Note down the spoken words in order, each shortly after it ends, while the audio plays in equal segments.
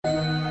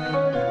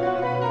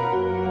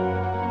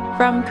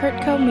from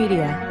Kurtco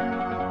Media.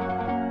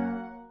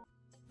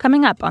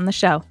 Coming up on the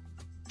show.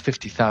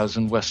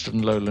 50,000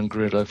 Western lowland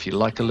gorilla. If you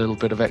like a little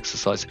bit of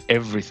exercise,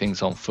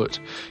 everything's on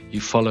foot.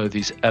 You follow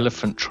these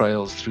elephant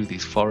trails through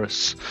these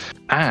forests,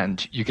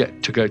 and you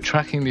get to go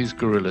tracking these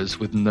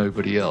gorillas with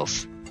nobody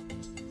else.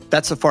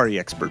 That's safari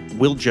expert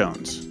Will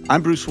Jones.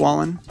 I'm Bruce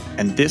Wallen,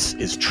 and this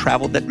is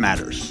Travel That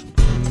Matters.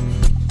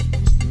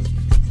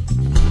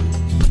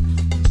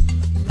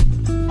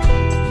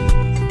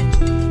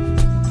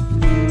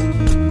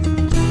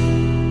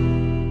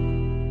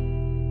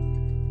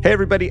 Hey,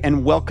 everybody,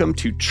 and welcome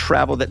to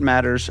Travel That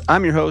Matters.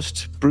 I'm your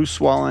host, Bruce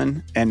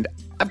Wallen, and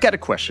I've got a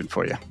question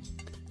for you.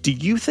 Do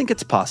you think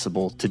it's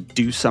possible to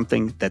do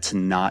something that's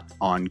not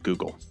on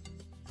Google?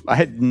 I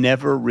had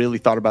never really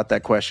thought about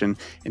that question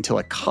until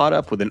I caught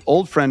up with an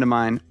old friend of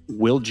mine,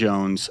 Will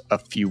Jones, a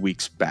few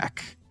weeks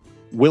back.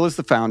 Will is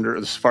the founder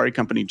of the safari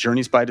company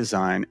Journeys by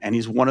Design, and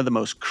he's one of the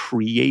most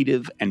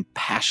creative and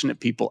passionate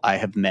people I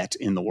have met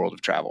in the world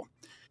of travel.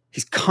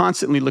 He's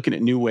constantly looking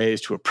at new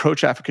ways to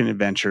approach African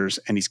adventures,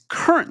 and he's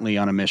currently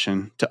on a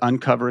mission to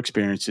uncover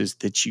experiences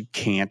that you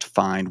can't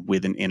find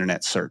with an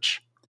internet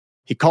search.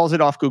 He calls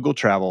it off Google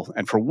Travel,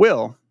 and for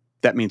Will,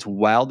 that means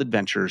wild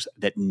adventures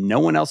that no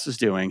one else is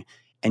doing,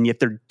 and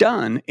yet they're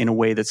done in a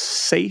way that's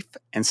safe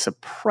and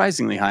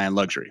surprisingly high in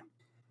luxury.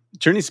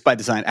 Journeys by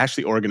Design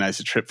actually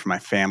organized a trip for my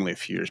family a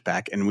few years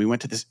back, and we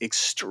went to this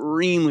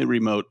extremely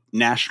remote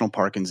national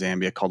park in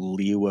Zambia called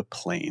Liwa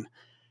Plain.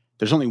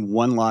 There's only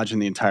one lodge in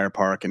the entire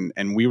park,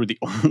 and we were the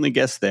only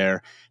guests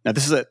there. Now,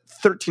 this is a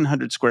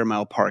 1,300 square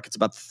mile park. It's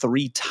about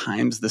 3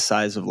 times the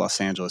size of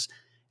Los Angeles,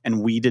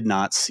 and we did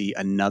not see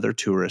another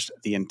tourist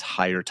the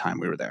entire time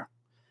we were there.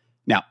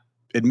 Now,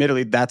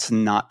 admittedly, that's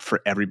not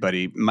for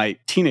everybody. My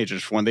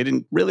teenagers, for one, they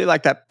didn't really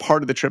like that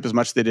part of the trip as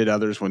much as they did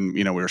others when,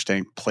 we were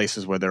staying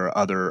places where there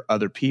are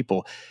other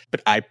people.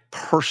 But I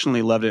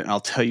personally loved it. And I'll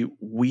tell you,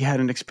 we had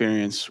an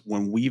experience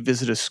when we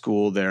visited a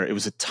school there. It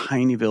was a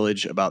tiny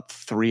village about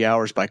 3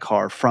 hours by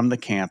car from the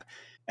camp.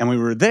 And we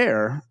were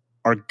there.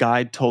 Our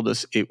guide told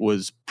us it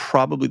was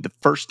probably the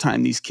first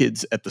time these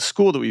kids at the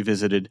school that we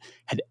visited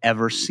had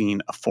ever seen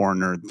a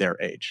foreigner their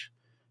age.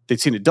 They'd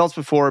seen adults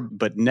before,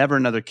 but never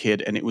another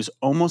kid. And it was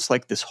almost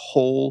like this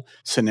whole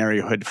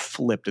scenario had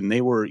flipped. And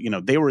they were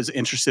as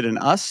interested in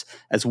us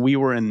as we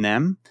were in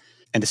them.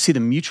 And to see the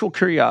mutual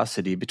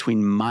curiosity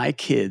between my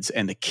kids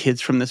and the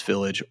kids from this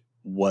village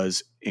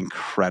was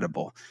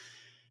incredible.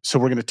 So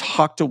we're going to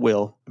talk to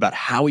Will about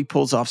how he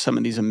pulls off some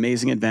of these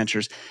amazing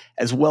adventures,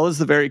 as well as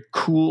the very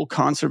cool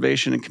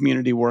conservation and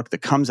community work that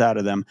comes out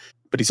of them.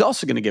 But he's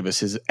also going to give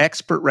us his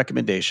expert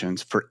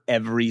recommendations for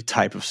every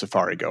type of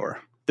safari goer.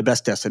 The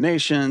best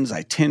destinations,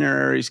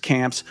 itineraries,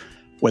 camps,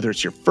 whether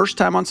it's your first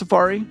time on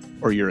safari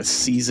or you're a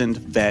seasoned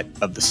vet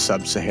of the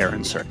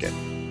sub-Saharan circuit.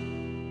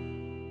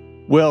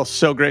 Will,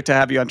 so great to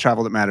have you on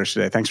Travel That Matters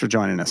today. Thanks for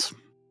joining us.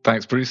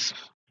 Thanks, Bruce.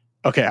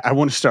 Okay, I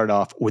want to start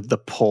off with the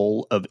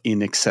pole of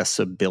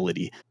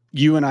inaccessibility.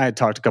 You and I had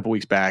talked a couple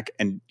weeks back,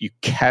 and you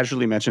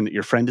casually mentioned that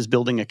your friend is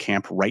building a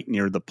camp right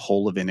near the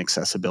pole of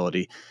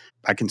inaccessibility.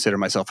 I consider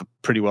myself a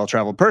pretty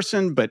well-traveled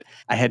person, but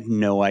I had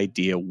no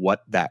idea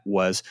what that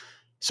was.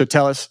 So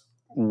tell us,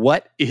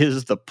 what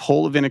is the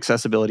pole of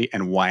inaccessibility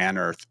and why on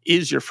earth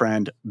is your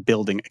friend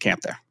building a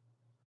camp there?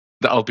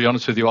 I'll be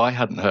honest with you, I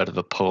hadn't heard of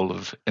the pole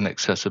of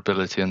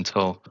inaccessibility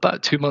until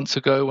about 2 months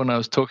ago when I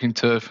was talking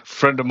to a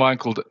friend of mine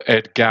called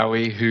Ed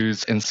Gowie,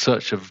 who's in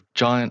search of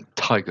giant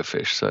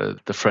tigerfish, so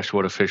the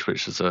freshwater fish,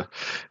 which is a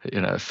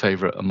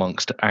favorite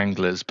amongst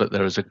anglers. But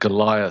there is a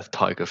Goliath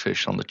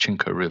tigerfish on the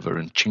Chinco River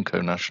in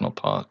Chinco National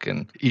Park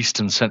in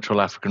eastern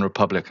Central African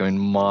Republic,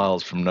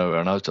 miles from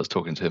nowhere. And I was just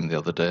talking to him the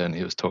other day, and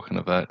he was talking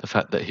about the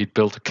fact that he'd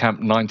built a camp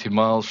 90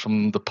 miles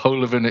from the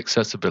pole of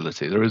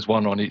inaccessibility. There is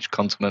one on each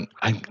continent,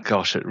 and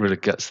gosh, it really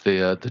gets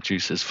the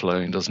juices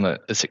flowing, doesn't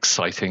it? It's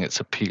exciting,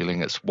 it's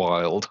appealing, it's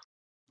wild.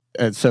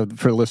 So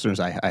for listeners,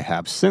 I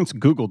have since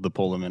Googled the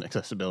pole of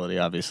inaccessibility,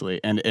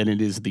 obviously, and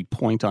it is the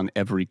point on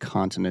every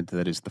continent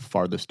that is the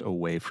farthest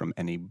away from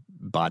any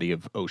body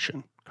of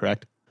ocean,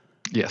 correct?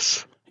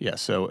 Yes. Yeah,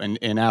 so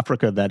in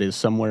Africa, that is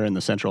somewhere in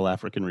the Central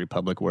African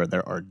Republic where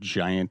there are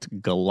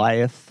giant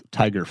Goliath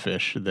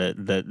tigerfish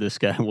that this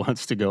guy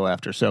wants to go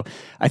after. So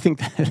I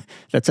think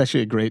that's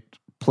actually a great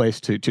place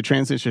to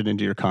transition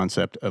into your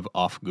concept of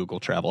off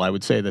Google travel. I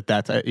would say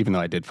that's, even though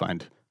I did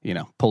find,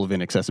 pole of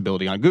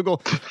inaccessibility on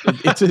Google,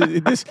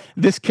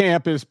 this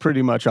camp is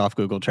pretty much off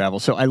Google travel.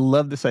 So I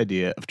love this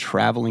idea of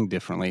traveling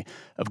differently,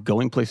 of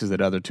going places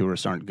that other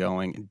tourists aren't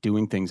going, and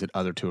doing things that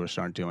other tourists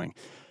aren't doing.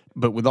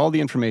 But with all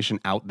the information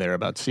out there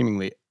about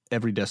seemingly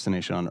every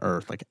destination on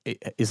Earth,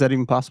 is that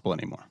even possible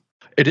anymore?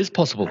 It is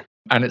possible.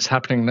 And it's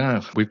happening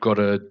now. We've got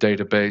a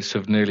database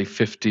of nearly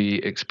 50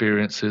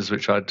 experiences,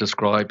 which I'd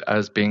describe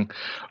as being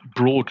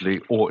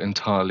broadly or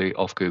entirely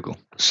off Google.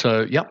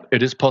 So, yeah,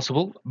 it is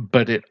possible,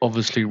 but it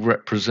obviously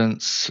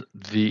represents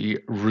the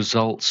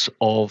results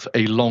of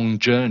a long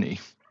journey.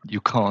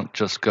 You can't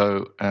just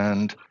go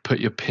and put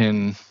your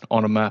pin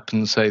on a map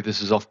and say,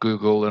 this is off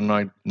Google and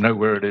I know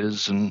where it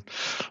is and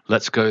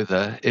let's go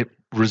there. It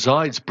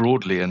resides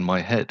broadly in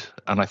my head.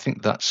 And I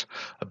think that's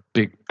a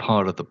big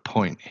part of the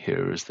point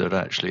here, is that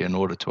actually in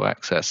order to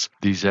access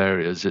these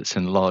areas, it's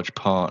in large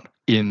part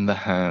in the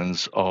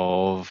hands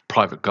of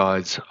private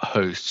guides,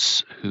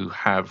 hosts who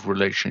have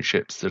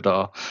relationships that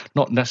are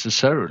not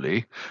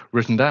necessarily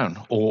written down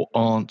or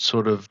aren't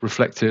sort of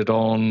reflected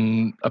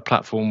on a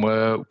platform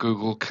where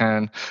Google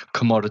can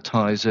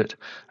commoditize it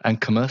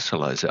and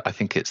commercialize it. I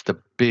think it's the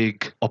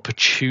big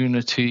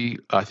opportunity.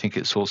 I think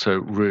it's also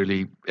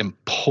really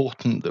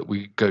important that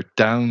we go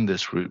down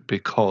this route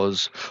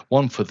because,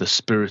 one, for the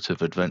spirit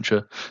of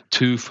adventure,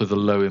 two, for the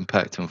low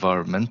impact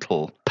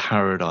environmental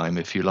paradigm,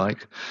 if you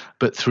like,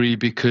 but three,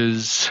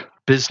 because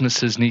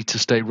businesses need to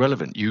stay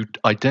relevant. You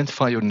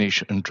identify your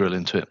niche and drill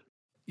into it.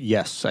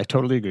 Yes, I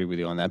totally agree with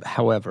you on that.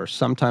 However,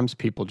 sometimes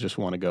people just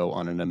want to go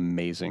on an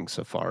amazing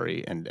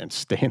safari and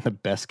stay in the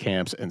best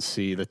camps and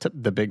see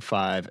the big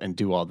five and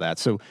do all that.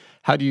 So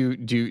how do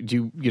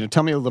you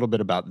tell me a little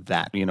bit about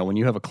that? When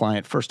you have a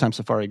client, first time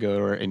safari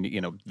goer, and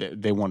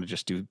they want to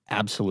just do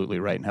absolutely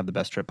right and have the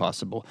best trip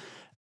possible.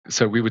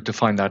 So we would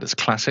define that as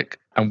classic.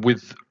 And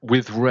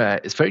with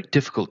rare, it's very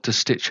difficult to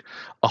stitch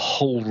a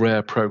whole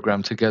rare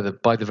program together.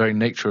 By the very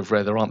nature of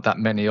rare, there aren't that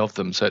many of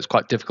them. So it's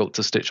quite difficult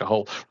to stitch a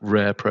whole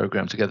rare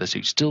program together. So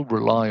you still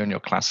rely on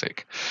your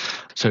classic.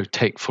 So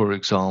take, for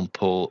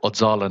example,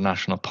 Odzala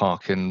National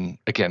Park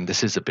again,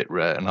 this is a bit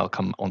rare, and I'll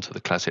come onto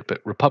the classic, but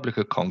Republic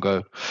of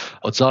Congo,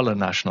 Odzala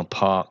National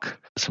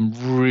Park, some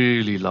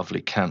really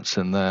lovely camps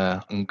in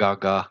there,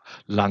 Ngaga,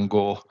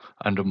 Lango,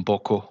 and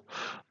Mboko.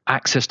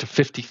 Access to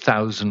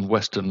 50,000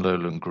 Western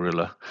lowland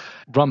gorilla,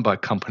 run by a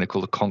company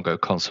called the Congo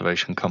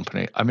Conservation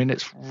Company. I mean,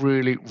 it's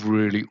really,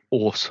 really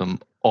awesome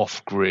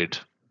off-grid,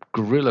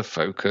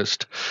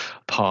 gorilla-focused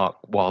park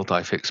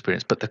wildlife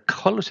experience. But the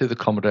quality of the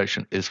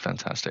accommodation is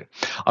fantastic.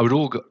 I would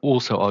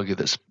also argue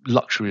that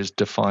luxury is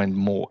defined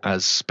more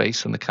as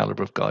space and the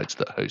caliber of guides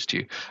that host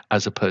you,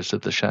 as opposed to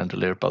the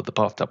chandelier above the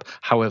bathtub.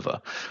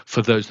 However,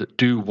 for those that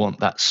do want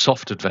that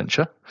soft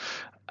adventure,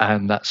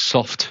 and that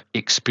soft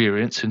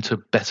experience into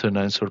better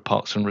known sort of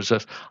parks and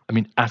reserves. I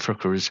mean,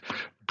 Africa is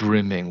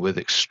brimming with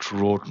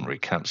extraordinary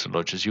camps and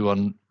lodges. You are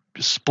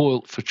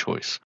spoilt for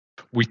choice.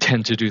 We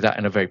tend to do that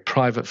in a very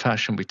private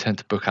fashion. We tend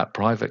to book out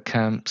private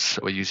camps.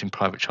 We're using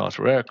private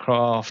charter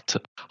aircraft.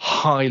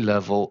 High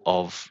level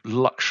of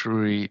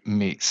luxury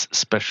meets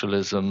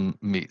specialism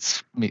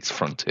meets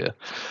frontier.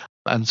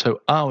 And so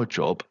our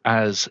job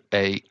as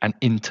an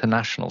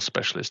international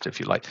specialist, if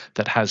you like,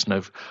 that has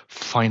no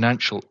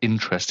financial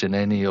interest in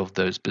any of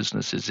those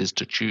businesses, is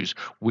to choose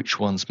which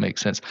ones make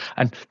sense.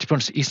 And to be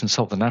honest, East and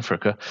Southern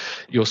Africa,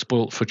 you're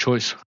spoilt for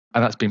choice.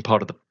 And that's been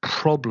part of the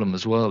problem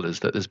as well, is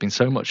that there's been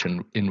so much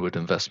inward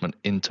investment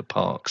into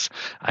parks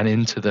and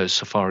into those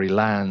safari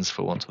lands,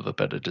 for want of a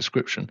better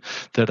description,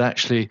 that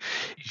actually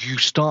you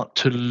start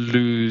to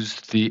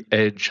lose the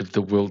edge of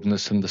the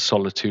wilderness and the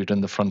solitude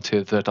and the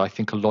frontier that I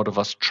think a lot of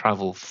us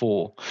travel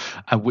for,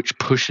 and which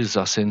pushes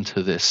us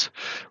into this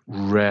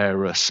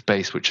rarer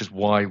space, which is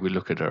why we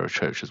look at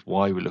Eritrea, is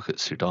why we look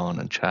at Sudan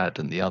and Chad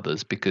and the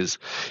others, because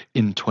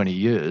in 20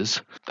 years,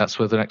 that's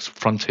where the next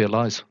frontier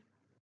lies.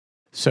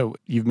 So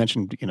you've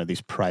mentioned,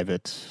 these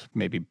private,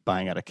 maybe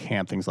buying out a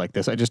camp, things like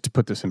this. Just to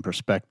put this in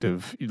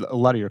perspective, a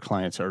lot of your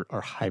clients are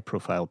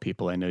high-profile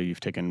people. I know you've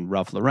taken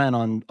Ralph Lauren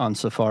on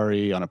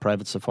safari, on a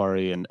private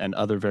safari, and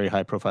other very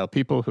high-profile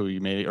people who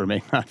you may or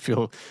may not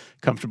feel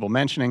comfortable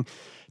mentioning.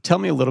 Tell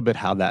me a little bit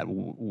how that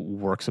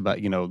works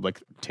about,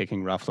 like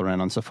taking Ralph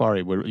Lauren on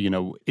safari. Where,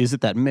 is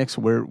it that mix?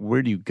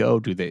 Where do you go?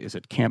 Is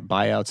it camp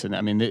buyouts? And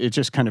I mean, it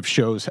just kind of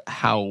shows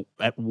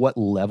at what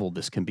level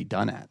this can be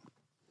done at.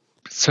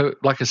 So,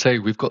 like I say,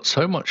 we've got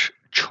so much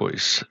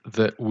choice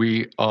that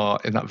we are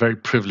in that very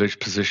privileged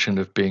position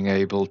of being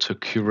able to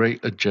curate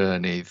a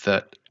journey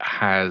that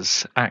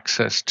has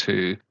access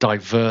to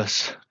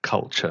diverse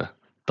culture,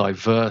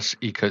 diverse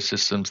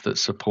ecosystems that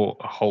support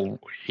a whole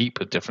heap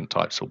of different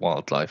types of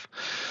wildlife,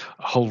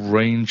 a whole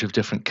range of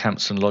different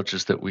camps and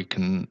lodges that we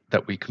can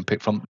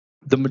pick from,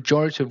 the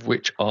majority of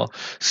which are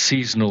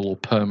seasonal or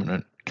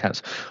permanent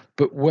camps.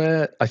 But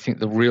where I think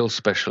the real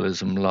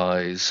specialism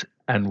lies,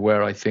 and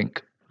where I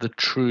think the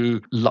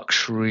true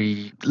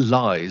luxury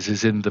lies,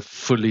 is in the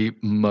fully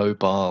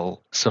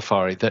mobile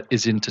safari that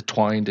is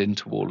intertwined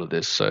into all of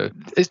this. So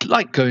it's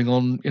like going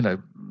on,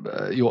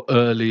 your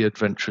early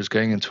adventurers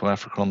going into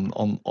Africa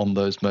on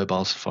those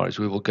mobile safaris.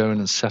 We will go in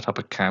and set up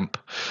a camp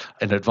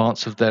in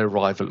advance of their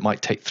arrival. It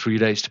might take 3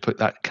 days to put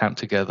that camp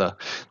together.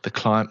 The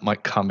client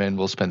might come in,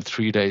 we'll spend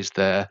 3 days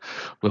there.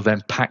 We'll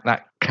then pack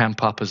that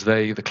camp up as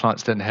the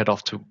clients then head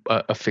off to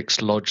a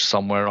fixed lodge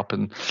somewhere up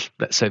in,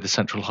 let's say, the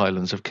Central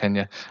Highlands of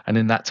Kenya. And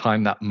in that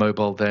time, that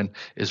mobile then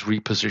is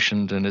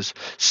repositioned and is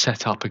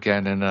set up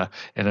again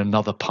in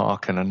another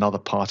park in another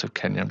part of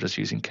Kenya. I'm just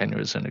using Kenya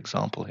as an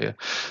example here,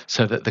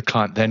 so that the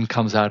client then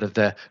comes out of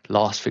their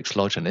last fixed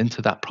lodge and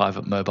into that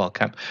private mobile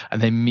camp,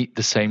 and they meet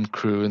the same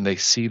crew and they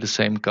see the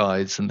same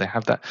guides, and they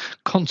have that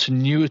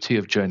continuity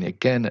of journey,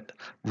 again,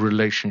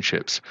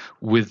 relationships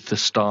with the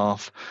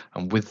staff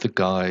and with the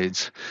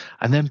guides.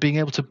 And And then being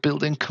able to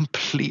build in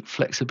complete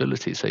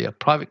flexibility. So you have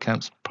private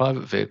camps,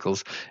 private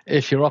vehicles.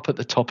 If you're up at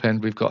the top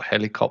end, we've got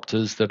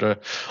helicopters that are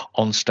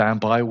on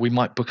standby. We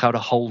might book out a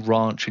whole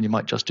ranch and you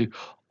might just do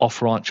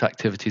off-ranch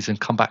activities and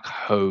come back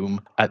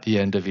home at the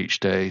end of each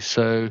day.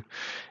 So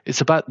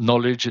it's about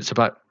knowledge. It's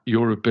about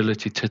your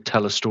ability to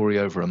tell a story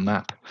over a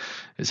map.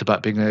 It's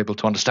about being able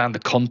to understand the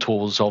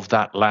contours of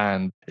that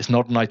land. It's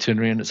not an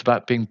itinerary, and it's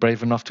about being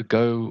brave enough to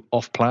go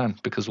off plan,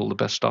 because all the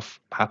best stuff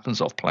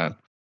happens off plan.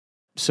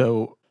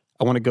 So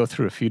I want to go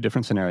through a few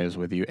different scenarios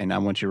with you, and I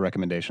want your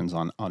recommendations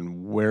on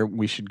where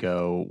we should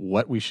go,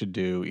 what we should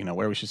do,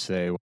 where we should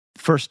stay.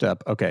 First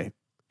up, okay,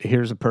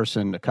 here's a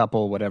person, a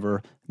couple,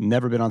 whatever,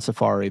 never been on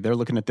safari. They're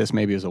looking at this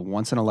maybe as a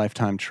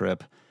once-in-a-lifetime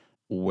trip.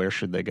 Where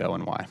should they go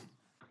and why?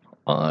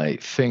 I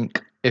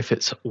think if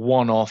it's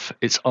one-off,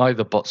 it's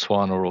either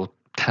Botswana or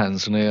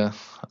Tanzania.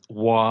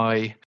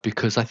 Why?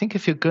 Because I think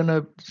if you're going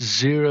to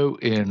zero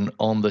in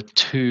on the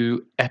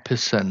two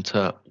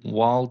epicenter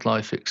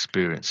wildlife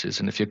experiences,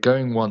 and if you're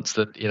going once,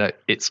 that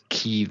it's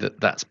key that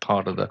that's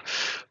part of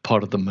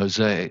the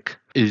mosaic,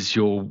 is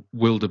your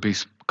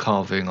wildebeest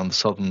calving on the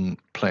southern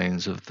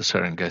plains of the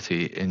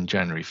Serengeti in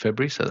January,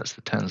 February. So that's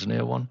the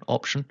Tanzania one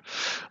option.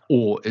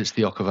 Or it's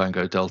the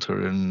Okavango Delta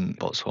in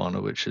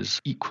Botswana, which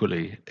is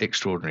equally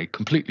extraordinary,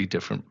 completely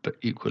different, but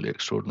equally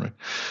extraordinary.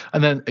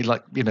 And then,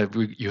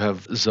 you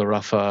have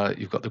Zarafa,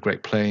 you've got the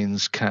Great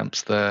Plains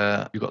camps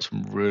there. You've got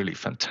some really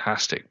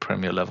fantastic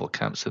premier level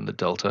camps in the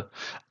Delta,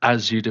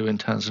 as you do in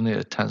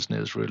Tanzania. Tanzania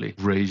has really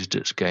raised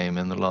its game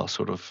in the last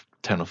sort of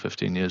 10 or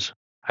 15 years.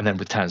 And then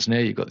with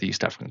Tanzania, you've got the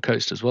East African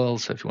coast as well.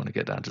 So if you want to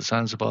get down to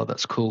Zanzibar,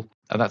 that's cool.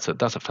 And that's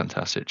a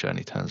fantastic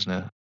journey,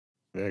 Tanzania.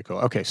 Very cool.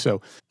 Okay,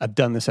 so I've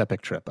done this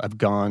epic trip. I've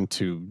gone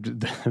to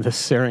the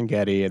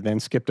Serengeti and then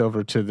skipped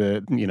over to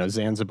the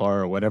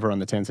Zanzibar or whatever on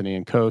the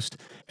Tanzanian coast.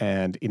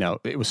 And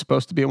it was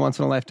supposed to be a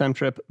once-in-a-lifetime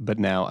trip, but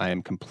now I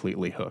am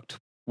completely hooked.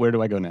 Where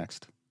do I go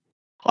next?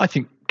 I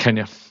think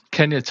Kenya.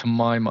 Kenya, to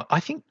my mind, I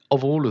think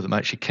of all of them,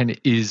 actually, Kenya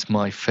is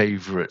my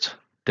favorite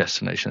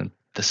destination.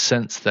 The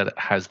sense that it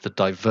has the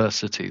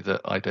diversity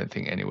that I don't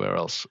think anywhere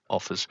else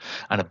offers.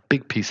 And a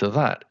big piece of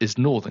that is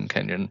northern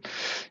Kenya. And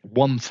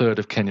 1/3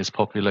 of Kenya's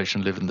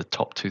population live in the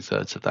top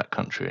 2/3 of that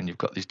country. And you've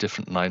got these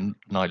different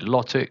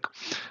Nilotic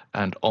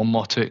and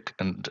Omotic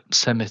and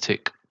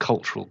Semitic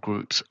cultural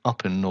groups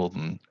up in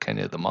northern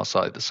Kenya, the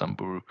Maasai, the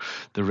Samburu,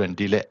 the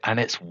Rendile, and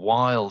it's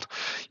wild.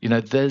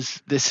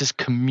 This is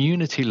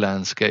community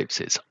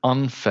landscapes. It's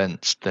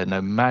unfenced. They're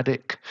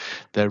nomadic.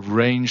 They're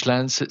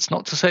rangelands. It's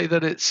not to say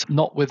that it's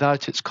not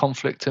without its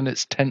conflict and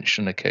its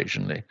tension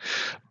occasionally,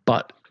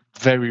 but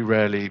very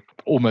rarely,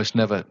 almost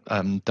never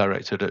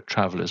directed at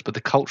travelers. But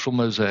the cultural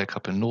mosaic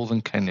up in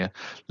northern Kenya,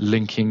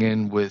 linking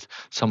in with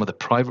some of the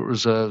private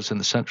reserves in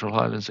the Central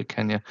Highlands of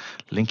Kenya,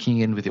 linking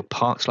in with your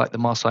parks like the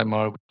Masai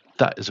Mara,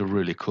 that is a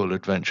really cool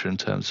adventure in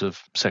terms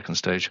of second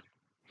stage.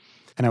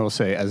 And I will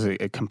say, as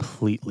a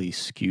completely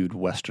skewed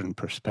Western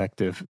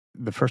perspective,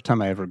 the first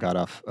time I ever got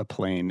off a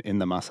plane in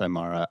the Masai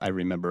Mara, I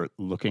remember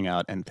looking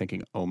out and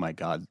thinking, oh my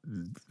God,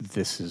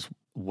 this is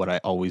what I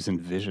always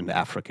envisioned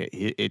Africa.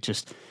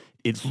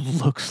 It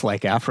looks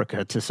like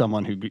Africa to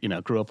someone who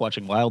grew up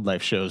watching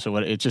wildlife shows or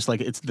what. It's just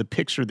like, it's the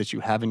picture that you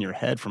have in your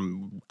head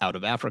from out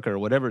of Africa or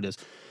whatever it is.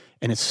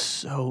 And it's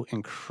so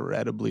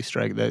incredibly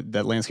striking,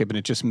 that landscape, and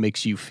it just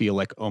makes you feel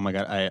like, oh my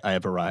God, I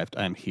have arrived.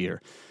 I'm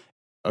here.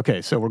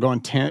 Okay, so we're going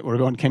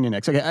Kenya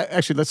next. Okay,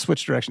 actually, let's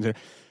switch directions here.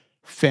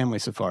 Family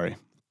safari.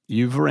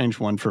 You've arranged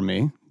one for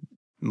me.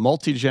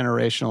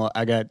 Multi-generational.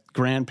 I got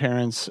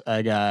grandparents.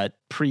 I got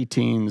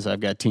preteens. I've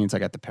got teens. I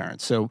got the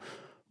parents. So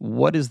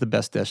what is the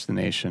best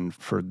destination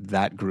for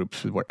that group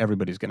where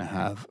everybody's going to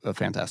have a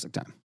fantastic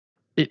time?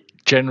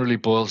 It generally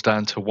boils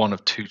down to one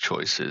of two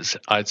choices.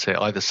 I'd say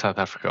either South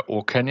Africa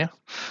or Kenya.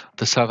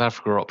 The South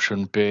Africa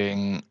option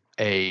being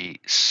a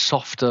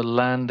softer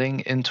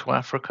landing into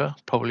Africa,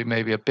 probably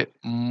maybe a bit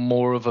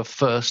more of a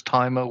first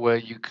timer, where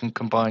you can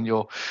combine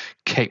your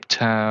Cape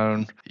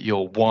Town,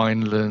 your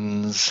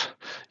winelands,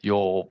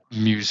 your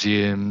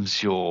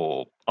museums,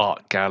 your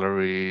art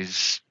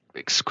galleries,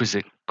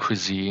 exquisite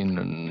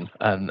cuisine,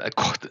 and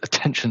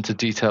attention to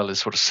detail is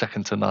sort of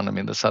second to none. I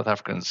mean, the South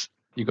Africans,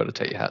 you've got to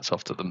take your hats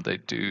off to them. They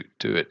do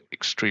it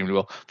extremely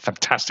well.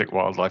 Fantastic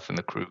wildlife in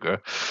the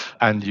Kruger.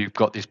 And you've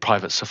got these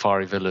private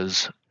safari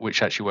villas,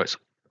 which actually works.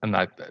 And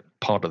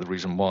part of the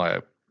reason why I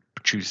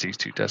choose these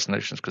two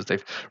destinations, because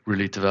they've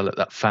really developed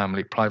that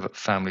private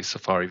family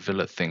safari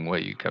villa thing,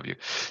 where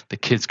the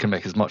kids can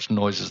make as much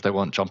noise as they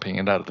want jumping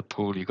in and out of the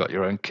pool. You've got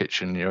your own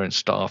kitchen, your own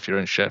staff, your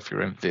own chef,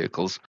 your own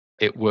vehicles.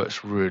 It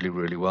works really,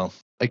 really well.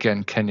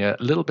 Again, Kenya,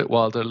 a little bit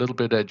wilder, a little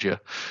bit edgier,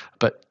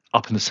 but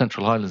up in the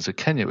Central Highlands of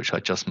Kenya, which I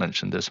just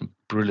mentioned, there's some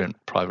brilliant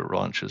private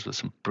ranches with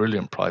some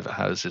brilliant private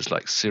houses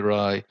like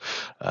Sirai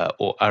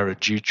or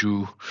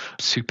Arajiju,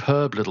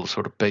 superb little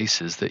sort of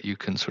bases that you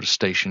can sort of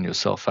station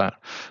yourself at,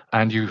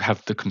 and you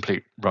have the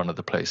complete run of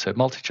the place. So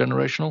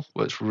multi-generational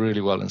works really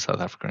well in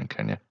South Africa and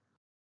Kenya.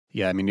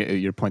 Yeah, I mean,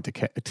 your point to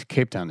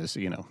Cape Town is,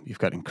 you've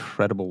got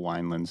incredible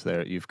winelands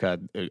there. You've got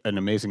an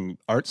amazing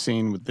art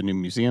scene with the new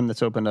museum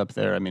that's opened up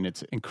there. I mean,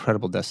 it's an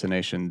incredible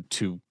destination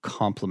to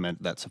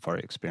complement that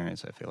safari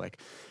experience, I feel like.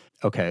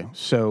 Okay,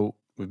 so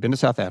we've been to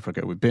South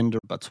Africa. We've been to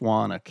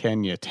Botswana,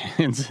 Kenya,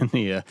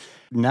 Tanzania.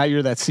 Now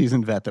you're that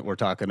seasoned vet that we're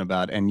talking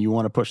about, and you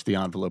want to push the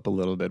envelope a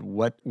little bit.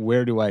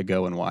 Where do I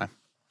go and why?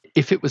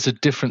 If it was a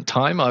different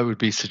time, I would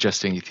be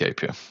suggesting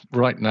Ethiopia.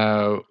 Right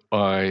now,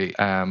 I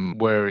am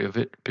wary of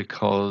it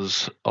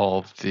because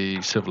of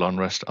the civil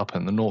unrest up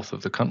in the north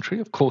of the country.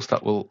 Of course,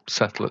 that will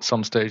settle at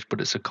some stage,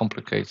 but it's a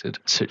complicated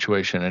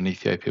situation in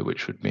Ethiopia,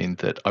 which would mean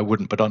that I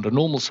wouldn't. But under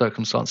normal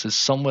circumstances,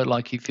 somewhere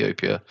like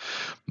Ethiopia,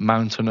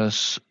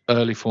 mountainous,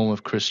 early form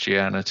of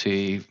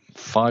Christianity,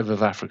 5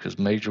 of Africa's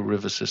major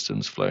river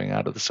systems flowing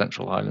out of the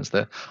Central Highlands,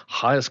 their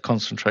highest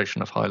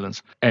concentration of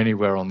highlands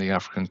anywhere on the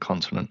African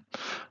continent.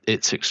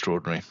 It's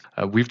extraordinary.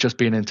 We've just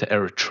been into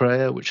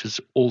Eritrea, which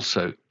is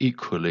also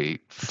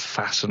equally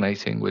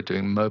fascinating. We're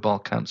doing mobile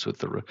camps with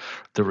the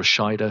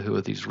Rashida, who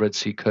are these Red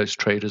Sea coast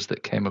traders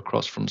that came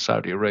across from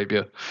Saudi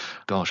Arabia,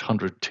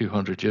 100,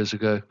 200 years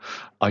ago.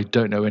 I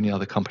don't know any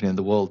other company in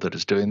the world that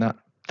is doing that.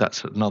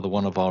 That's another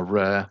one of our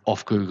rare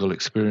off-Google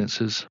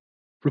experiences.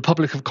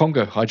 Republic of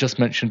Congo, I just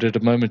mentioned it a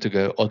moment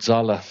ago.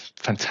 Odzala,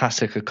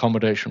 fantastic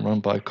accommodation run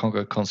by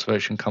Congo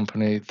Conservation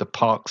Company. The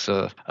parks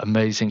are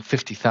amazing.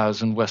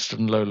 50,000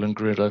 Western Lowland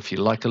Gorilla. If you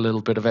like a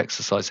little bit of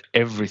exercise,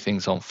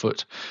 everything's on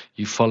foot.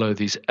 You follow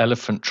these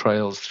elephant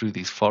trails through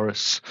these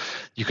forests.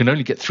 You can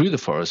only get through the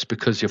forest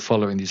because you're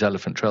following these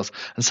elephant trails.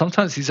 And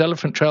sometimes these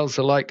elephant trails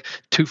are like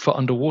 2 foot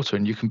underwater,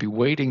 and you can be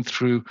wading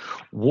through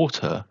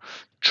water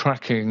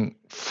tracking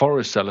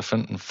forest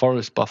elephant and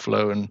forest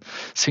buffalo and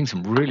seeing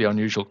some really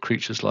unusual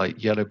creatures like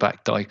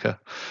yellowback duiker.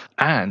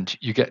 And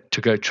you get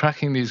to go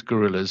tracking these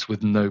gorillas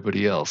with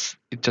nobody else.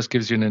 It just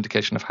gives you an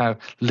indication of how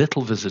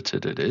little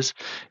visited it is.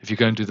 If you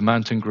go and do the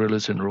mountain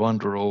gorillas in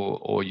Rwanda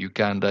or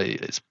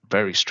Uganda, it's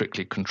very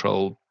strictly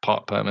controlled,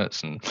 park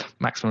permits and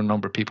maximum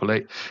number of people.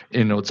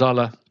 In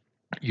Odzala,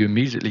 you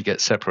immediately get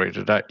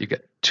separated out. You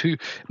get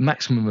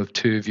maximum of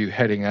 2 of you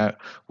heading out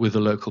with a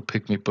local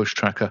pygmy bush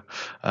tracker,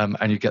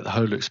 and you get the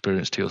whole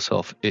experience to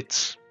yourself.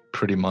 It's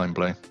pretty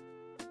mind-blowing.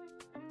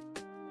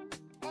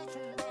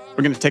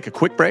 We're going to take a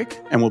quick break,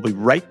 and we'll be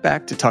right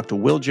back to talk to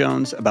Will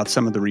Jones about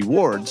some of the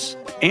rewards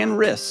and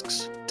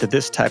risks to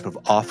this type of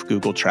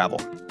off-Google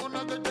travel.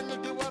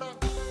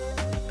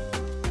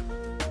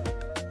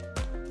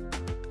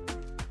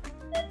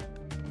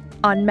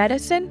 On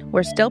Medicine,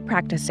 we're still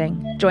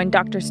practicing. Join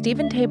Dr.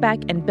 Stephen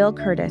Tabak and Bill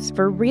Curtis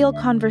for real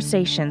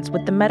conversations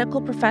with the medical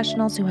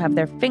professionals who have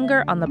their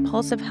finger on the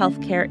pulse of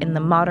healthcare in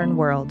the modern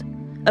world.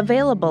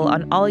 Available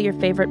on all your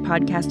favorite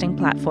podcasting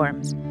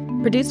platforms.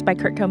 Produced by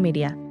Kurtco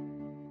Media.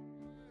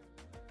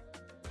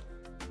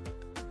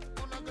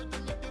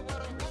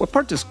 What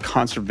part does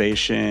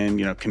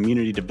conservation,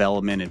 community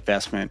development,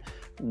 investment,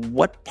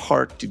 what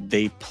part do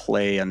they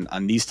play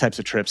on these types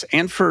of trips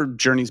and for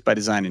Journeys by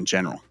Design in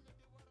general?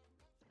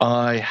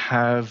 I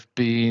have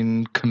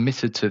been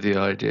committed to the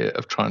idea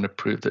of trying to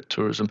prove that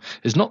tourism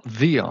is not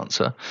the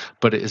answer,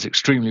 but it is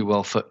extremely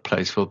well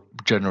placed for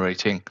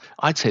generating,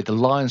 I'd say, the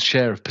lion's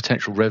share of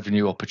potential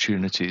revenue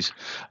opportunities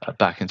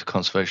back into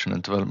conservation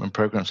and development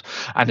programs.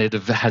 And it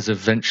has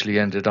eventually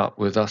ended up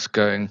with us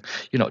going,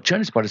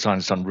 Journeys by Design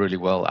has done really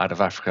well out of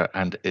Africa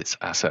and its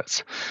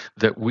assets,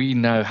 that we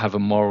now have a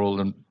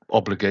moral and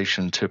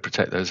obligation to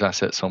protect those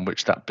assets on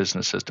which that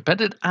business has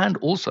depended. And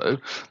also,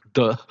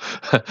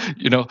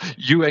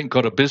 you ain't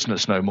got a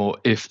business no more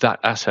if that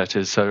asset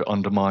is so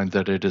undermined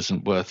that it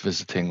isn't worth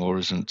visiting or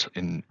isn't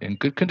in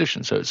good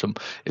condition. So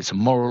it's a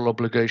moral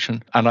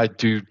obligation. And I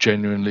do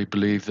genuinely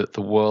believe that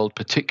the world,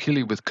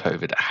 particularly with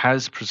COVID,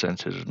 has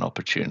presented an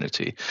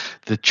opportunity.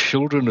 The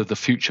children of the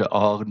future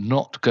are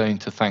not going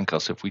to thank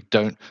us if we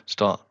don't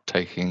start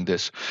taking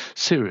this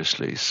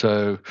seriously.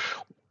 So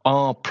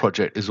our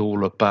project is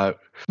all about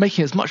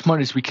making as much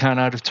money as we can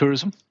out of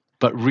tourism,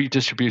 but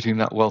redistributing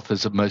that wealth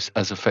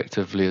as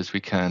effectively as we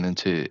can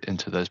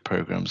into those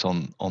programs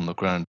on the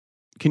ground.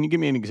 Can you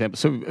give me an example?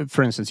 So,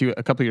 for instance,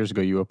 a couple of years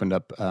ago, you opened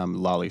up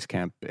Lali's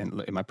Camp.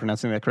 Am I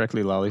pronouncing that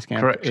correctly? Lali's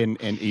Camp? Correct. In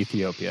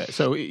Ethiopia.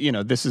 So,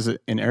 this is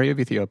an area of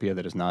Ethiopia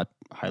that is not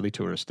highly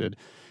touristed.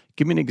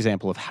 Give me an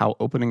example of how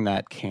opening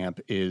that camp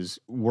is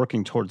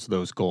working towards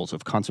those goals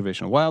of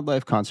conservation of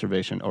wildlife,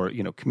 conservation or,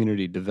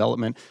 community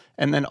development,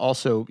 and then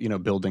also,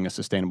 building a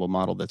sustainable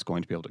model that's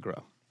going to be able to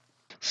grow.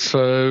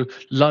 So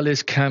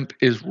Lali's Camp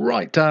is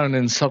right down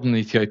in southern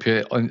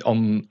Ethiopia.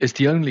 It's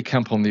the only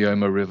camp on the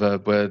Omo River.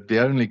 We're the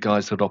only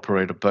guys that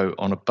operate a boat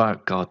on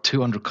about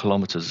 200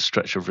 kilometers of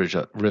stretch of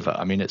river.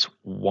 I mean, it's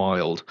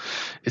wild.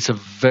 It's a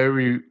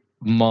very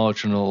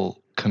marginal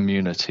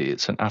community.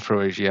 It's an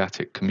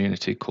Afro-Asiatic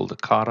community called the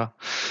Kara.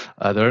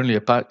 There are only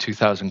about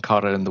 2,000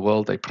 Kara in the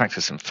world. They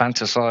practice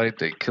infanticide.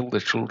 They kill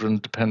their children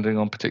depending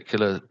on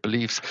particular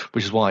beliefs,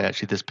 which is why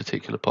actually this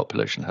particular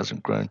population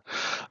hasn't grown.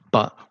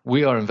 But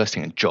we are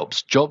investing in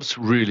jobs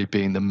really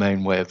being the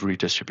main way of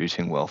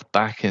redistributing wealth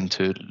back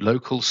into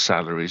local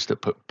salaries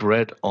that put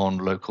bread on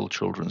local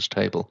children's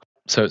table.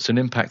 So it's an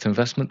impact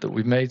investment that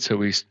we've made. So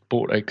we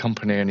bought a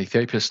company in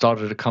Ethiopia,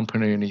 started a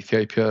company in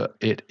Ethiopia.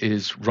 It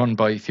is run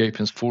by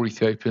Ethiopians for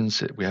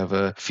Ethiopians. We have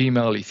a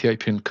female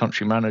Ethiopian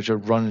country manager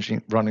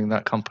running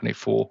that company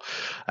for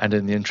and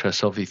in the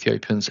interests of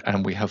Ethiopians.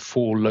 And we have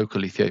 4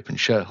 local Ethiopian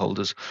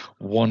shareholders,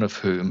 one of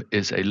whom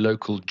is a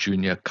local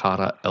junior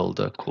Kara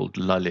elder called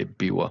Lale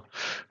Biwa,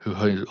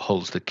 who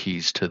holds the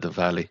keys to the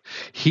valley.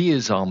 He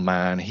is our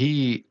man.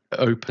 He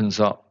opens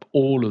up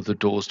all of the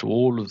doors to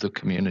all of the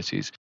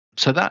communities.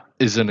 So that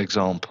is an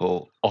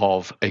example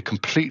of a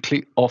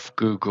completely off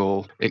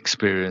Google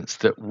experience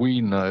that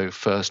we know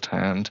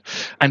firsthand.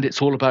 And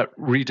it's all about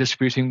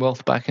redistributing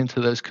wealth back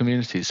into those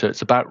communities. So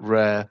it's about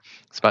RARE,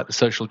 it's about the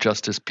social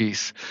justice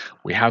piece.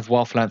 We have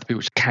Wild Philanthropy,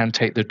 which can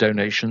take the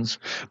donations,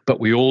 but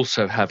we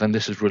also have, and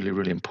this is really,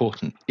 really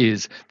important,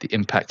 is the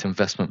impact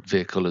investment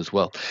vehicle as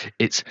well.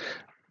 It's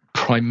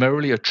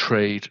primarily a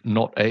trade,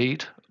 not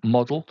aid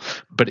model,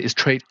 but it is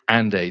trade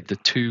and aid. The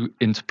two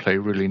interplay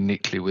really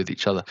neatly with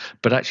each other.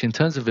 But actually, in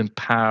terms of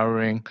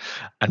empowering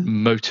and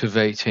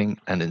motivating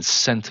and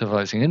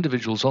incentivizing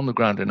individuals on the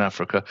ground in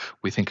Africa,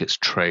 we think it's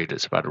trade.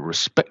 It's about a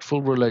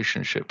respectful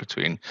relationship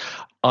between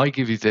I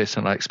give you this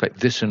and I expect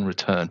this in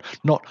return,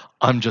 not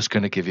I'm just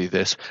going to give you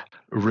this.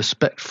 A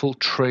respectful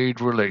trade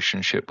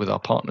relationship with our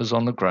partners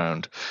on the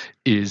ground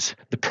is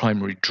the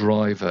primary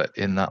driver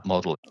in that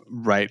model.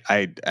 Right.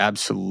 I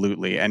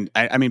absolutely. And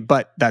I mean,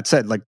 but that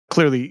said, like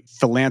clearly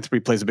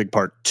philanthropy plays a big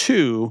part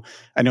too.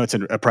 I know it's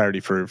a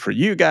priority for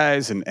you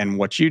guys and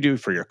what you do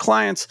for your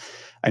clients.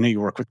 I know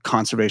you work with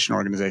conservation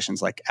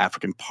organizations like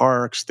African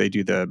Parks. They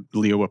do the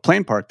Leowa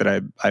Plain Park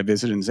that I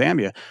visited in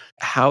Zambia.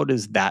 How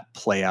does that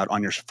play out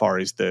on your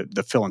safaris,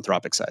 the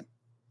philanthropic side?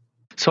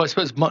 So I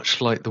suppose much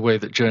like the way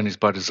that Journeys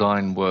by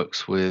Design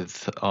works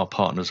with our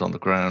partners on the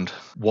ground,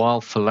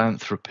 while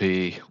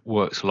philanthropy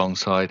works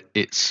alongside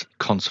its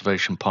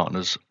conservation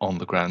partners on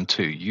the ground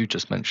too. You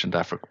just mentioned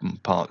African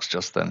Parks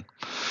just then.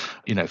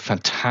 You know,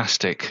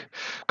 fantastic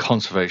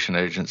conservation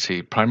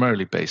agency,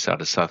 primarily based out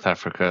of South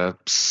Africa,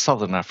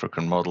 Southern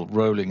African model,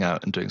 rolling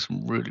out and doing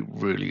some really,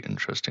 really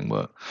interesting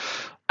work.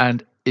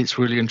 And it's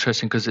really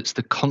interesting because it's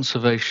the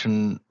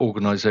conservation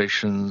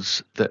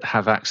organizations that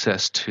have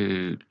access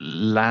to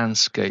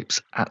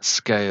landscapes at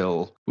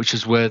scale, which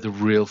is where the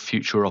real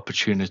future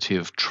opportunity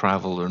of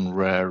travel and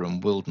rare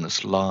and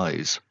wilderness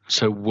lies.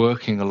 So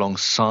working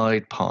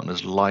alongside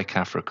partners like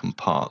African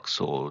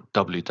Parks or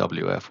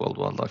WWF, World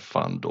Wildlife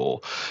Fund, or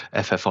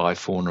FFI,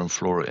 Fauna and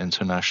Flora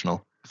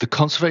International, the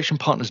conservation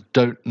partners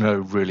don't know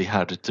really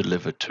how to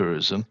deliver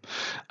tourism,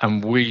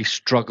 and we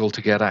struggle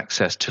to get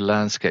access to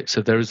landscapes.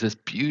 So there is this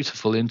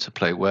beautiful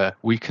interplay where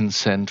we can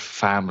send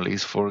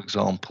families, for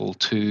example,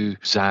 to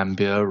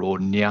Zambia or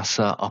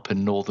Nyasa up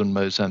in northern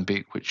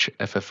Mozambique, which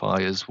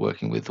FFI is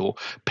working with, or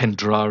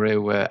Pendrare,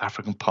 where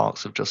African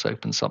Parks have just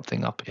opened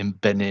something up in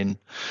Benin.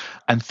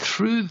 And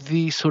through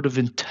the sort of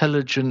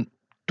intelligent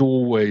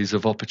doorways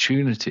of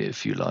opportunity,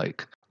 if you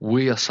like,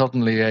 we are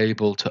suddenly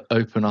able to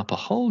open up a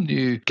whole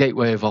new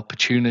gateway of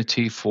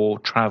opportunity for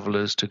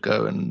travelers to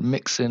go and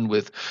mix in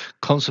with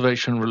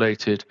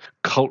conservation-related,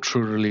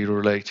 culturally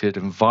related,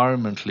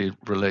 environmentally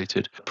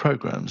related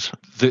programs.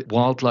 The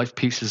wildlife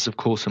piece is, of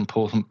course,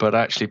 important, but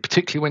actually,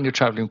 particularly when you're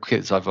traveling with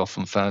kids, I've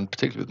often found,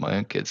 particularly with my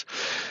own kids,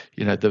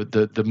 you know,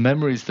 the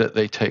memories that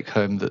they take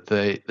home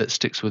that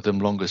sticks with them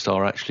longest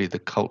are actually the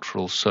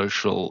cultural,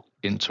 social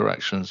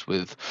interactions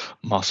with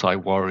Maasai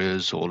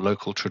warriors or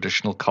local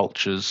traditional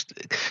cultures,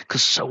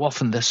 because so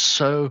often they're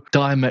so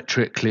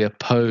diametrically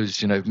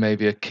opposed. You know,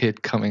 maybe a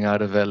kid coming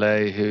out of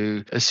LA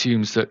who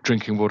assumes that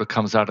drinking water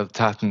comes out of the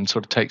tap and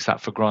sort of takes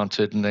that for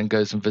granted, and then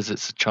goes and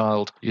visits a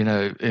child, you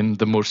know, in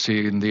the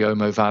Mursi in the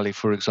Omo Valley,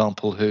 for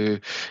example, who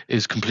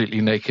is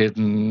completely naked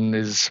and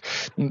is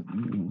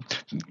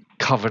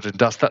covered in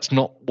dust. That's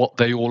not what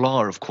they all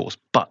are, of course,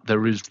 but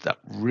there is that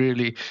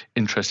really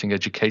interesting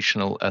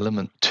educational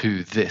element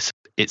to this.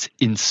 It's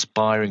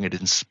inspiring. It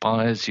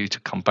inspires you to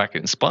come back. It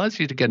inspires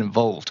you to get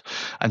involved.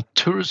 And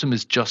tourism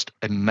is just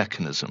a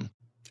mechanism.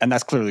 And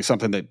that's clearly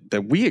something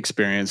that we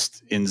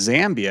experienced in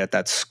Zambia at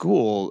that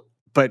school.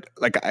 But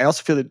like, I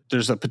also feel that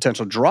there's a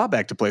potential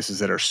drawback to places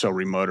that are so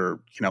remote or,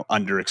 you know,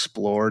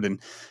 underexplored,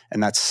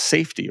 and that's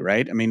safety,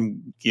 right? I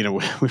mean, you know,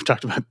 we've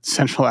talked about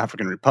Central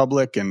African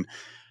Republic, and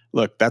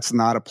look, that's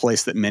not a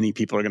place that many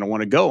people are going to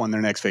want to go on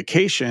their next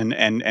vacation,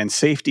 and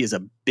safety is a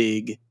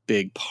big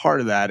part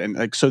of that. And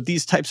like, so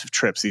these types of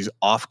trips, these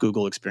off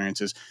Google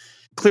experiences,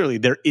 clearly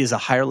there is a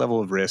higher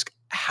level of risk.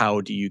 How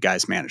do you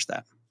guys manage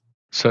that?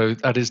 So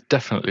that is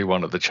definitely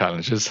one of the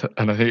challenges,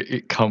 and I think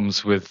it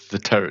comes with the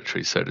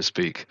territory, so to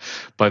speak,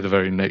 by the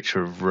very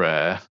nature of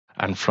rare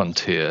and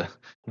frontier.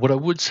 What I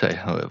would say,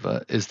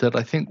 however, is that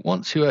I think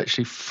once you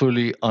actually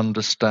fully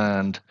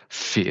understand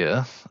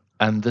fear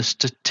and the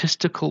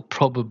statistical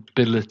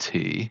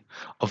probability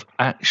of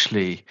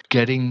actually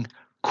getting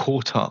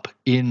caught up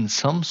in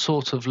some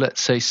sort of,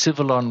 let's say,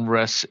 civil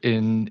unrest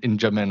in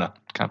N'Djamena,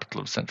 capital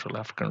of Central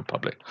African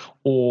Republic,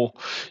 or,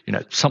 you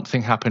know,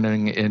 something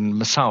happening in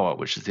Massawa,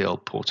 which is the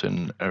old port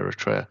in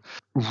Eritrea,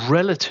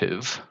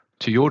 relative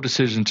to your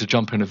decision to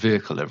jump in a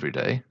vehicle every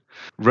day,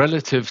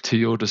 relative to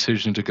your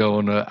decision to go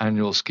on an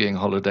annual skiing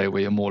holiday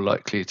where you're more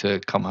likely to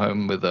come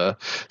home with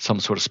some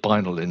sort of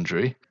spinal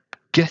injury.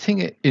 Getting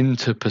it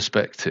into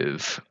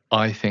perspective,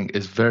 I think,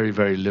 is very,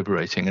 very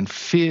liberating. And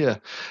fear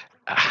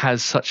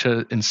has such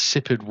an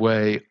insipid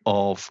way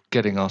of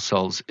getting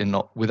ourselves in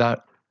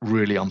without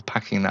really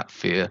unpacking that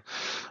fear,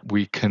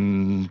 we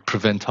can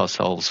prevent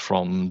ourselves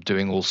from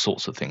doing all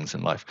sorts of things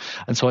in life.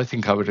 And so I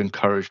think I would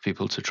encourage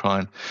people to try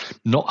and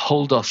not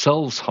hold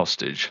ourselves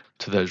hostage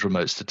to those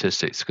remote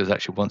statistics, because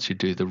actually once you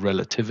do the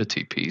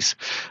relativity piece,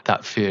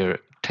 that fear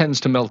tends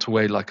to melt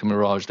away like a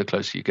mirage the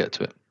closer you get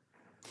to it.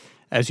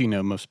 As you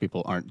know, most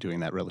people aren't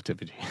doing that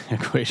relativity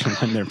equation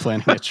when they're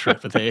planning a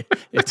trip.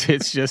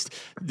 It's just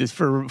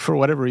for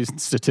whatever reason,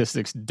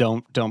 statistics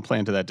don't play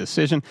into that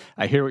decision.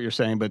 I hear what you're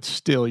saying, but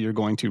still you're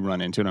going to run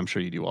into it. I'm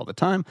sure you do all the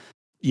time.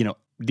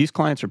 These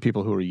clients are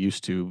people who are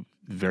used to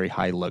very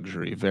high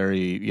luxury,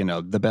 very,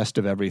 the best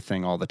of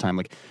everything all the time.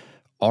 Like,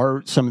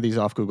 are some of these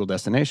off Google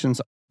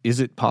destinations,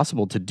 is it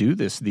possible to do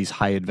these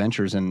high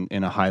adventures in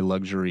a high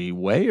luxury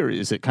way, or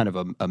is it kind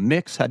of a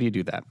mix? How do you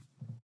do that?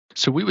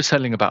 So we were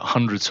selling about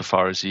 100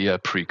 safaris a year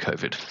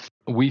pre-COVID.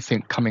 We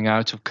think coming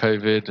out of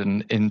COVID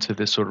and into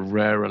this sort of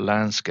rarer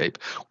landscape,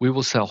 we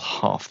will sell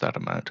half that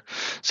amount.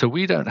 So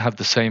we don't have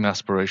the same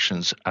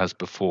aspirations as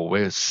before.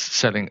 We're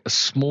selling a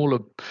smaller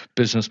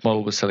business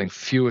model. We're selling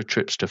fewer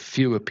trips to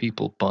fewer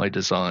people by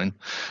design.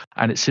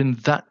 And it's in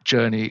that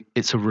journey,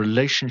 it's a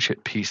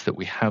relationship piece that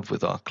we have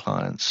with our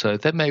clients. So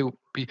there may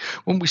be,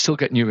 when we still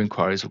get new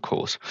inquiries, of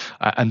course,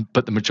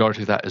 but the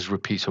majority of that is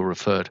repeat or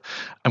referred.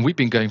 And we've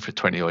been going for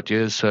 20 odd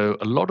years. So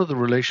a lot of the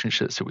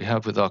relationships that we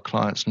have with our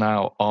clients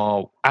now are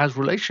as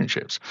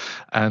relationships,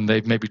 and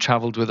they've maybe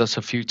traveled with us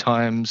a few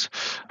times.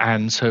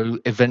 And so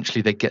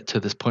eventually they get to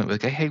this point where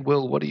they go, hey,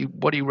 Will, what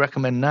do you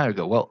recommend now? I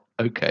go, well,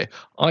 okay,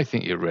 I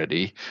think you're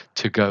ready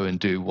to go and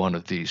do one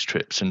of these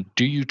trips. And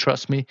do you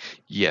trust me?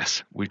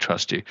 Yes, we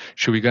trust you.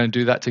 Should we go and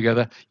do that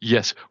together?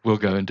 Yes, we'll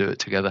go and do it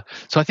together.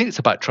 So I think it's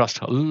about trust.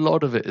 A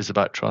lot of it is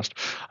about trust,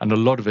 and a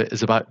lot of it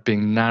is about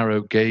being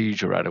narrow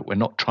gauge around it. We're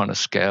not trying to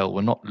scale.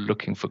 We're not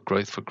looking for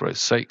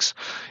growth's sakes.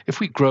 If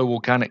we grow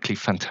organically,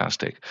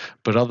 fantastic.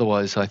 But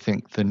otherwise, I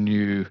think the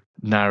new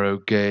narrow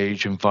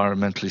gauge,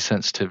 environmentally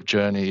sensitive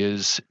journey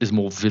is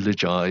more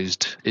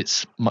villagized.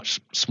 It's much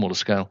smaller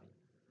scale.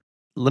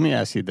 Let me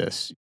ask you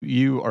this.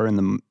 You are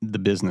in the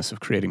business of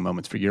creating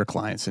moments for your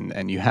clients,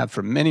 and you have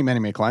for many, many,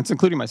 many clients,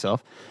 including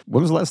myself.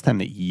 When was the last time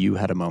that you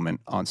had a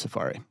moment on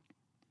safari?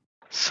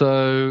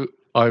 So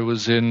I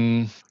was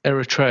in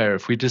Eritrea.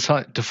 If we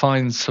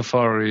define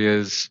safari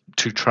as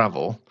to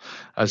travel,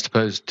 as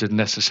opposed to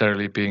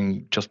necessarily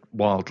being just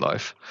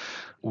wildlife,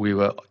 we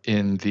were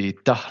in the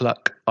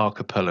Dahlak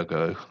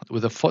archipelago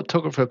with a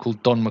photographer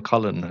called Don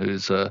McCullen,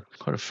 who's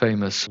quite a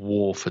famous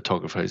war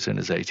photographer. He's in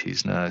his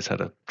 80s now. He's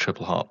had a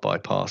triple heart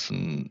bypass,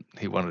 and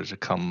he wanted to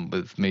come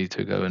with me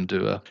to go and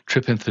do a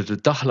trip into the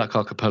Dahlak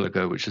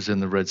archipelago, which is in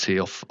the Red Sea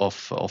off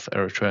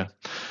Eritrea.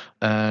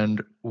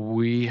 And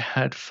we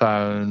had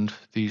found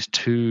these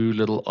two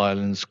little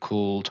islands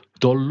called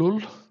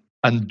Dollul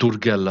and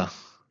Durgella.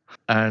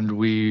 And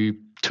we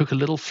took a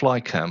little fly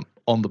camp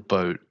on the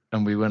boat,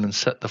 and we went and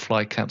set the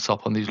fly camps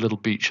up on these little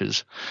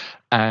beaches.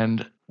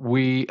 And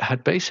we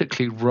had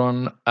basically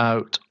run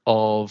out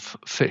of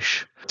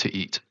fish to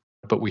eat,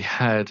 but we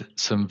had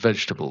some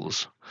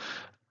vegetables.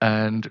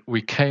 And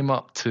we came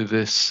up to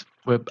this,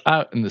 we're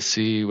out in the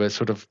sea, we're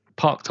sort of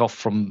parked off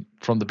from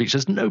the beach.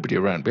 There's nobody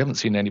around. We haven't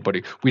seen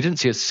anybody. We didn't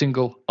see a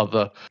single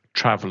other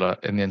traveler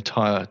in the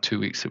entire 2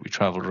 weeks that we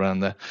traveled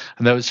around there.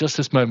 And there was just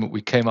this moment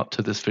we came up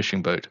to this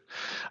fishing boat,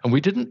 and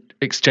we didn't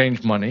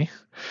exchange money.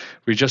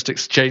 We just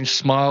exchanged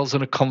smiles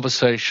and a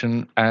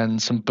conversation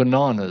and some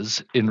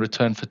bananas in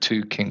return for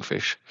 2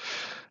 kingfish.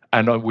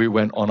 And we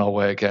went on our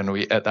way again.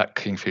 We ate that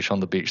kingfish on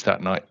the beach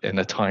that night in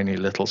a tiny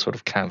little sort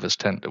of canvas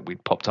tent that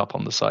we'd popped up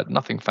on the side.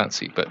 Nothing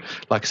fancy, but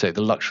like I say,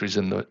 the luxuries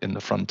in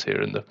the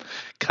frontier and the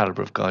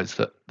caliber of guides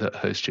that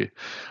host you.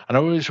 And I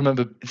always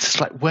remember,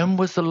 it's like, when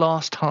was the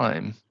last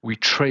time we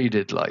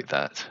traded like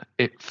that?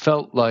 It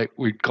felt like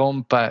we'd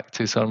gone back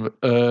to some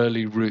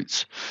early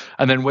roots,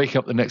 and then waking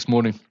up the next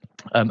morning,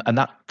 and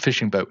that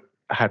fishing boat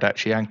had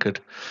actually anchored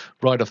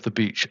right off the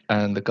beach,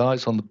 and the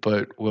guys on the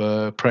boat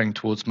were praying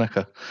towards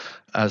Mecca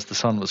as the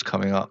sun was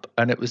coming up.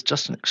 And it was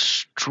just an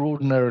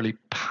extraordinarily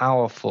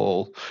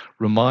powerful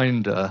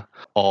reminder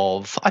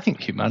of, I think,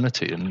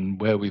 humanity and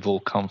where we've all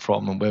come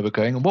from and where we're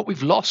going and what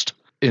we've lost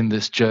in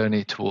this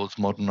journey towards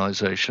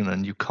modernization.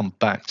 And you come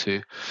back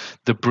to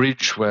the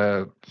bridge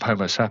where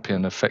Homo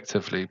sapien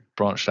effectively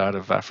branched out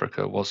of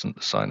Africa. Wasn't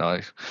the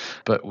Sinai,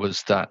 but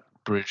was that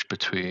bridge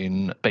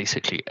between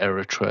basically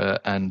Eritrea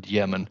and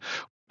Yemen.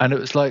 And it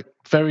was like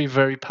very,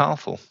 very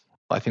powerful.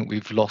 I think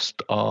we've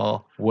lost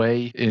our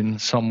way in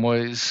some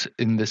ways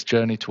in this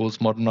journey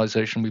towards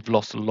modernization. We've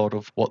lost a lot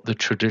of what the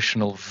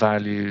traditional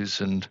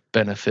values and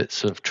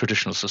benefits of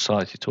traditional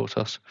society taught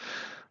us.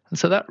 And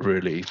so that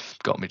really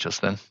got me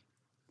just then.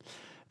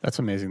 That's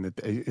amazing that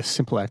a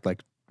simple act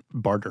like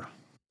barter,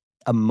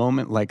 a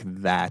moment like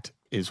that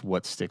is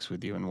what sticks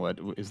with you and what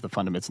is the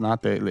fundament. It's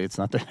not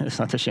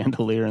the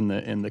chandelier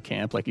in the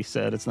camp, like you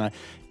said. It's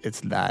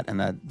that,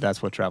 and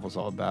that's what travel's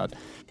all about.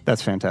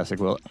 That's fantastic,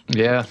 Will.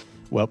 Yeah.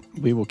 Well,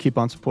 we will keep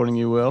on supporting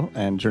you, Will,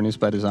 and Journeys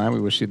by Design. We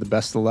wish you the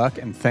best of luck,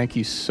 and thank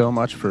you so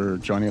much for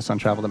joining us on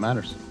Travel That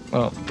Matters.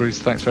 Well, Bruce,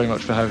 thanks very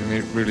much for having me.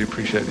 Really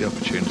appreciate the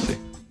opportunity.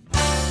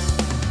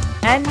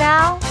 And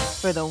now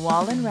for the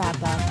Wallen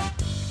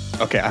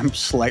Wrap-Up. Okay, I'm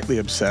slightly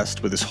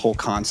obsessed with this whole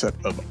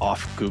concept of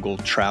off-Google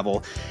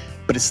travel,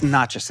 but it's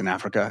not just in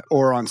Africa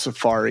or on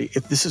safari.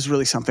 This is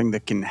really something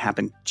that can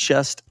happen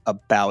just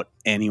about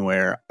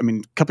anywhere. I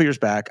mean, a couple years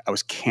back, I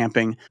was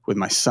camping with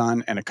my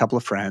son and a couple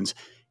of friends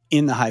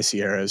in the high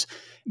Sierras.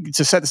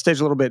 To set the stage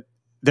a little bit,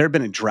 there had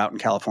been a drought in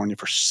California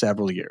for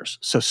several years.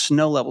 So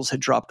snow levels had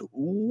dropped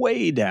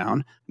way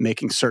down,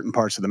 making certain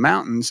parts of the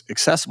mountains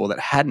accessible that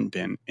hadn't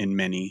been in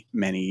many,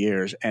 many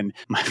years. And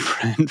my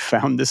friend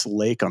found this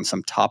lake on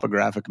some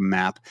topographic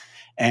map,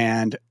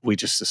 and we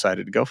just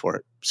decided to go for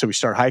it. So we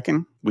start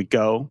hiking, we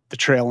go, the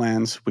trail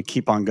ends, we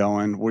keep on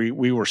going.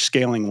 We were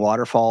scaling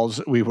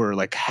waterfalls. We were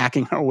like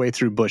hacking our way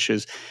through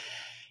bushes.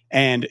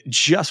 And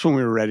just when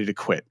we were ready to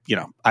quit,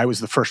 I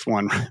was the first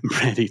one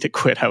ready to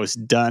quit. I was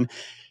done.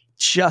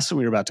 Just when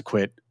we were about to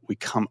quit, we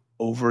come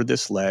over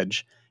this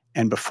ledge,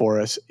 and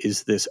before us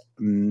is this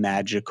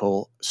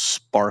magical,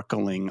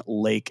 sparkling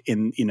lake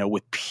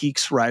with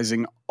peaks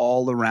rising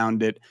all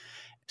around it.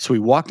 So we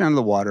walk down to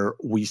the water,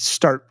 we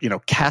start,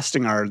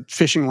 casting our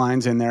fishing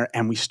lines in there,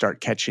 and we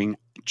start catching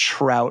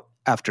trout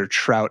after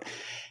trout.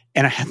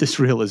 And I had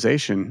this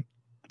realization,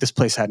 this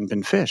place hadn't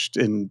been fished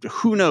in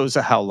who knows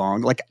how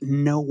long. Like,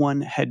 no one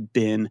had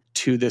been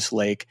to this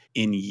lake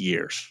in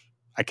years.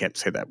 I can't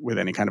say that with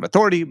any kind of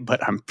authority,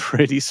 but I'm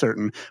pretty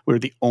certain we're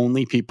the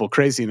only people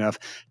crazy enough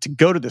to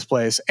go to this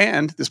place.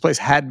 And this place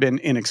had been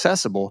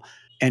inaccessible.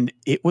 And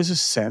it was a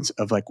sense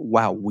of like,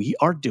 wow, we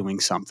are doing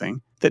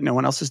something that no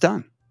one else has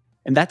done.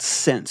 And that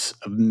sense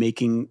of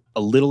making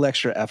a little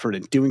extra effort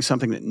and doing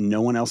something that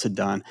no one else had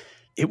done,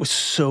 it was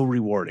so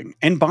rewarding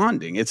and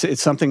bonding.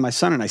 It's something my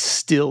son and I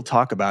still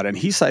talk about, and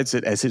he cites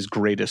it as his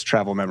greatest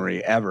travel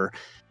memory ever.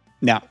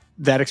 Now,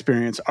 that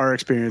experience, our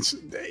experience,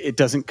 it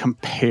doesn't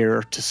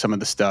compare to some of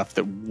the stuff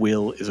that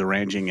Will is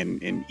arranging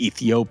in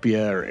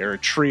Ethiopia or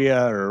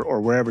Eritrea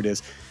or wherever it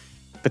is.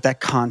 But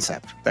that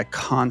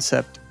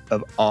concept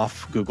of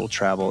off-Google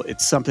travel,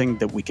 it's something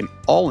that we can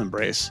all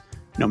embrace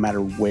no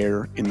matter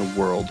where in the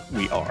world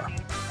we are.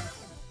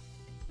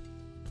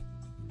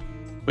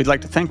 We'd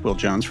like to thank Will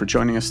Jones for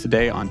joining us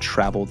today on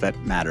Travel That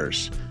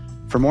Matters.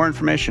 For more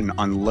information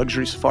on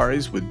luxury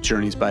safaris with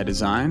Journeys by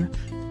Design,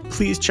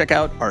 please check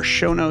out our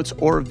show notes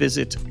or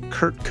visit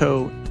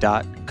kurtco.com.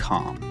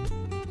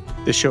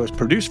 This show is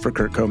produced for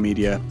Kurtco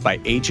Media by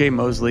AJ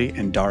Mosley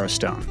and Dara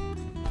Stone.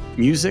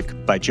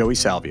 Music by Joey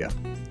Salvia.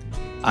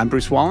 I'm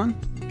Bruce Wallen,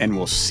 and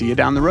we'll see you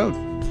down the road.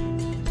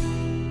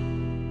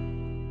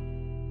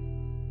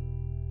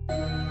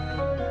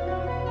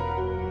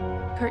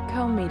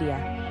 Kurtco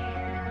Media.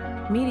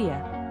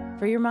 Media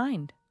for your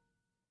mind.